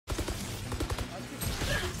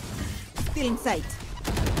Still in sight.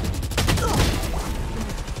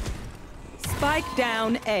 Spike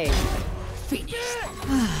down A. Finished.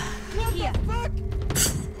 Here.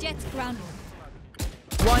 Jet's grounded.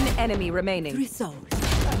 One enemy remaining. Resolved.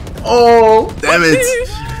 Oh, damn it.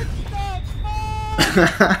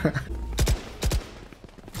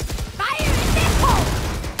 Fire in this hole!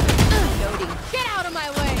 Loading. Get out of my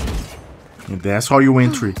way! And that's how you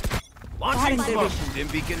win 3. Launching smoke. Dim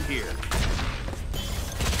beacon here.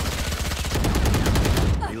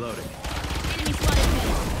 Reloading. Enemy spotted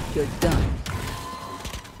mid. You're done.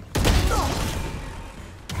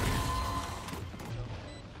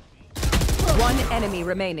 One enemy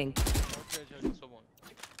remaining.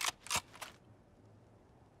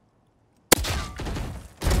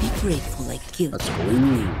 Be grateful I killed Let's you. go.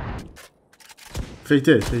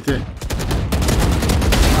 Feitei.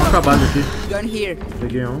 Vamos acabar aqui. Gun here.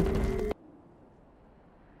 Peguei um.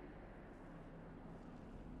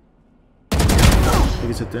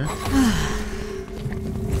 Peguei CT.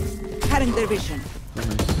 Cutting their vision. Tá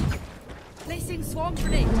nice. Placing swarm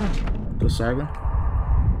grenade. Tô cego.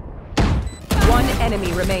 One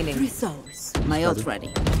enemy remaining. Resolves. My ult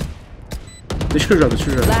ready. Deixa que eu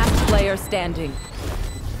jogo. Last player standing.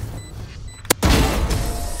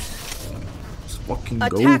 Let's fucking go,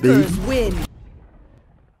 Attackers baby. win.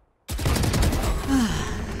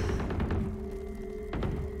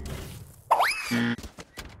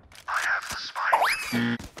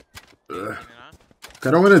 I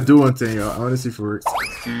don't want to do one thing, y'all. I want to see if it works.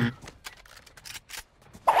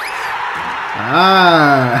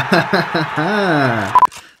 Ah!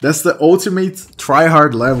 That's the ultimate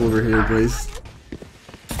try-hard level over here, boys.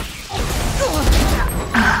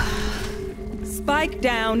 Spike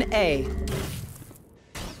down A.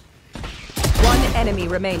 One enemy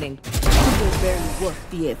remaining. You're very worth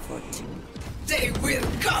the effort. They will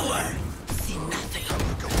cover. See nothing.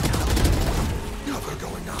 Cover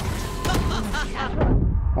going out.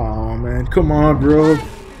 Oh man, come on, bro.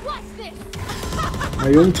 What's this?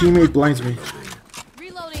 My own teammate blinds me.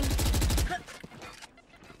 Reloading.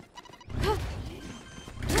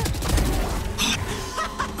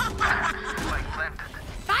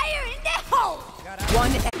 Fire in the hole!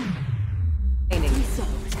 One remaining.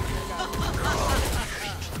 Resolved.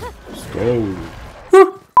 Let's go.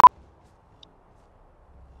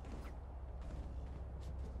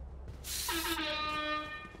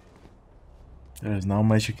 There's not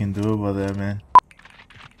much you can do about that, man.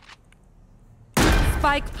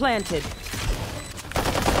 Spike planted.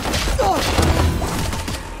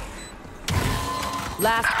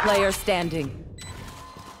 Last player standing.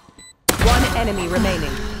 One enemy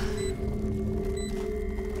remaining.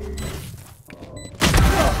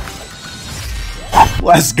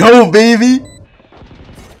 Let's go, baby.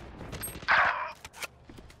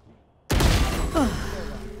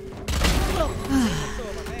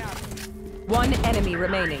 One enemy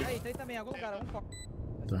remaining.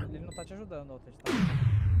 Tá.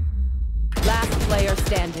 Last player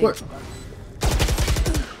standing. What?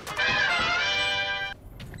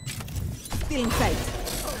 Still in sight.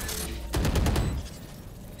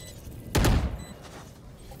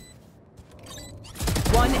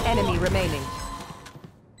 One enemy remaining.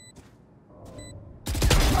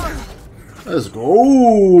 Let's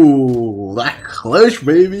go. That clutch,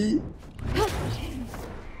 baby.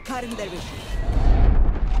 Cutting their vision.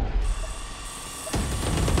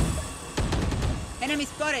 Enemy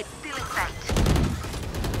spotted. Still in sight.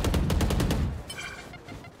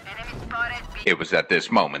 Enemy spotted. It was at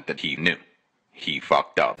this moment that he knew. He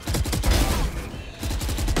fucked up.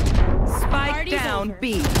 Spike Party's down over.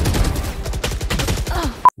 B.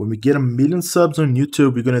 When we get 1 million subs on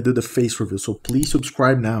YouTube, we're gonna do the face reveal. So please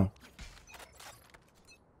subscribe now.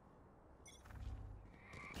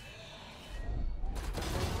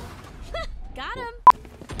 Got him.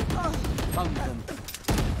 Found them.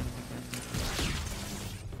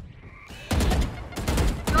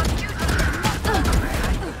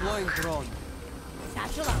 Deploying drone.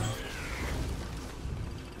 Satchel out.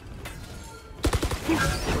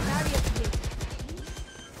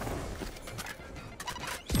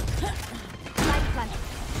 Light plant.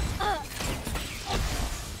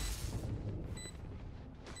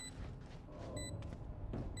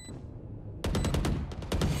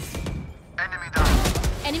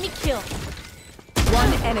 Enemy kill.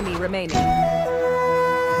 One enemy remaining.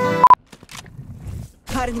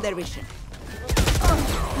 Cutting their vision.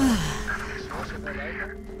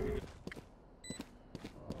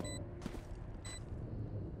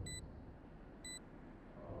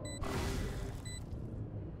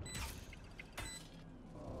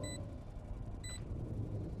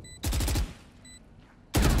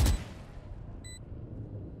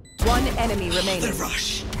 One One enemy remaining.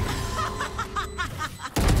 Rush.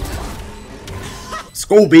 Let's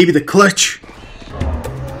go, baby, the clutch.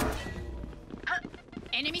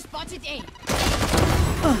 Enemy spotted A.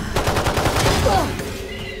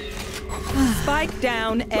 Spike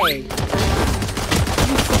down A.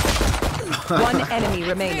 One enemy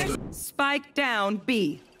remaining. Spike down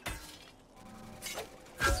B.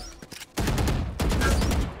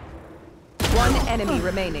 One enemy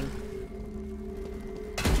remaining.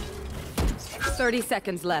 30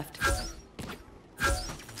 seconds left.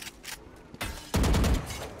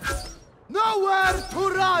 Nowhere to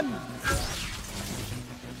run.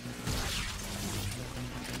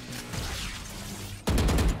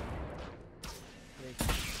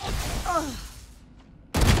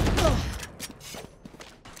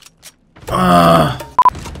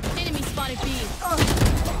 Enemy spotted B.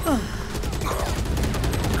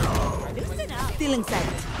 Still in sight.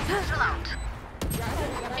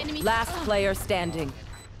 Enemy. Last player standing.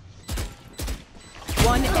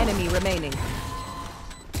 One enemy remaining.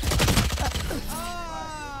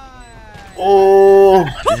 Oh,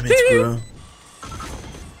 damn it, bro.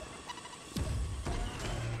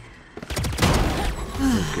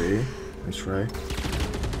 Okay, let's try.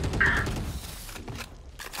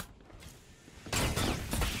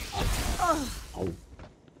 Oh.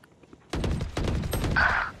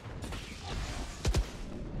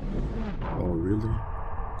 Oh, really?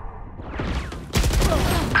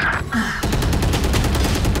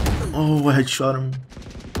 Oh, I headshot him.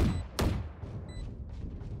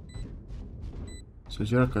 Você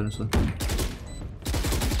gira a cara só.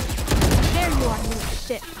 There you are, you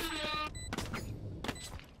shit.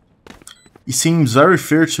 It seems very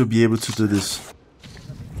fair to be able to do this.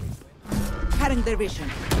 Cutting their vision.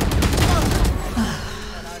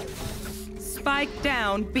 Spike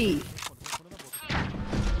down B.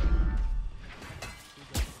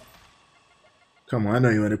 Come on, I know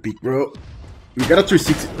you want to peek, bro. We got a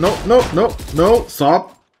 360. No, no, no, no.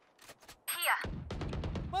 Stop.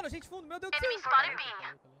 Mano, gente fundo, meu Deus do céu.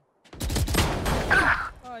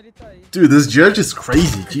 Ah, ele tá aí. Dude, this judge is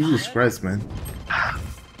crazy. Jesus Christ, man.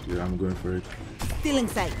 Dude, I'm going for it. Still in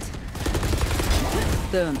sight.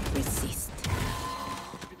 Don't resist.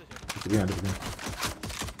 Tô ganhando, tô ganhando.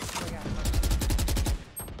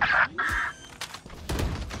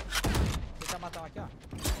 Tentar matar um aqui, ó.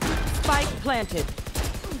 Spike planted.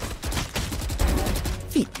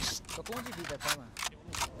 Finished. Tô com 1 de vida, tá, mano?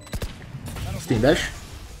 Você tem dash?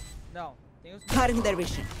 Não, tem os... Cutting their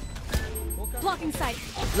vision. Blocking sight.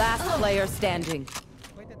 Last player standing.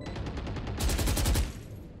 53.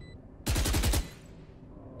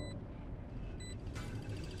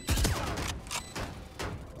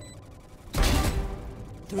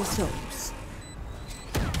 Three souls.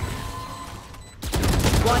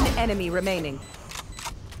 One enemy remaining.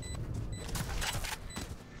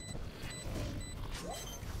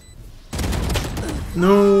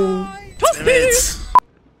 No. Damn it.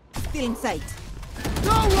 Still in sight.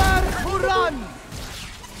 Nowhere to run.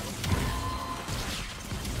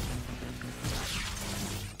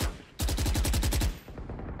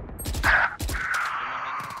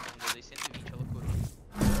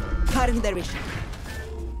 Cutting their vision.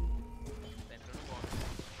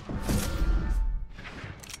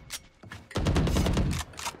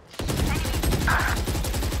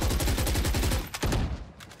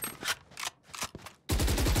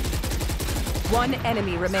 One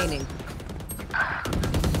enemy remaining.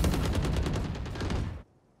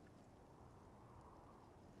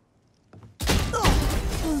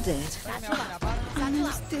 All dead.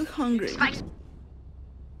 I'm still hungry.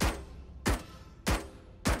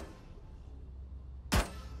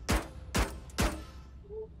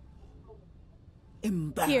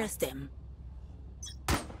 Embarrass them.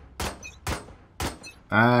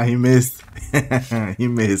 Ah, he missed. He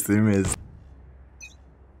missed.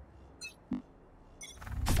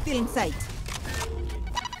 Still in sight.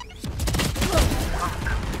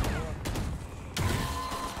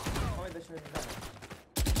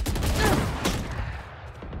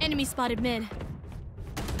 Enemy spotted mid.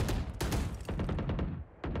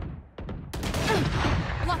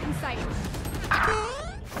 Blocking sight.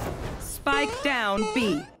 Spike down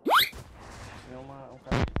B.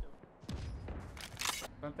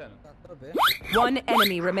 Tô vendo. One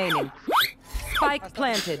enemy remaining. Spike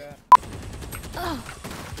planted.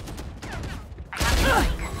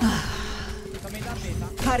 Também dá B, tá?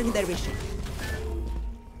 Cutting their vision.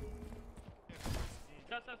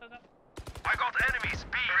 I got enemies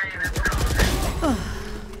B.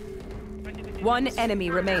 One enemy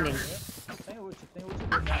remaining. Tem ult.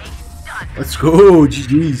 Let's go,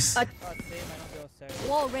 GG's. Pode ser, mas não deu certo.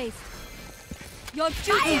 Wall raised. Your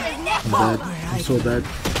duty is I'm nipple. dead. I'm so dead.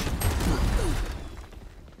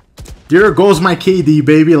 There goes my KD,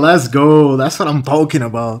 baby. Let's go. That's what I'm talking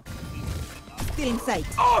about. Still in sight.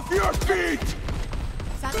 Off your feet!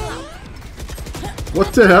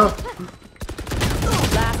 What the hell?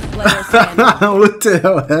 Last player standing. What the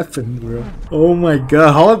hell happened, bro? Oh my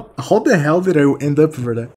god. How the hell did I end up for that?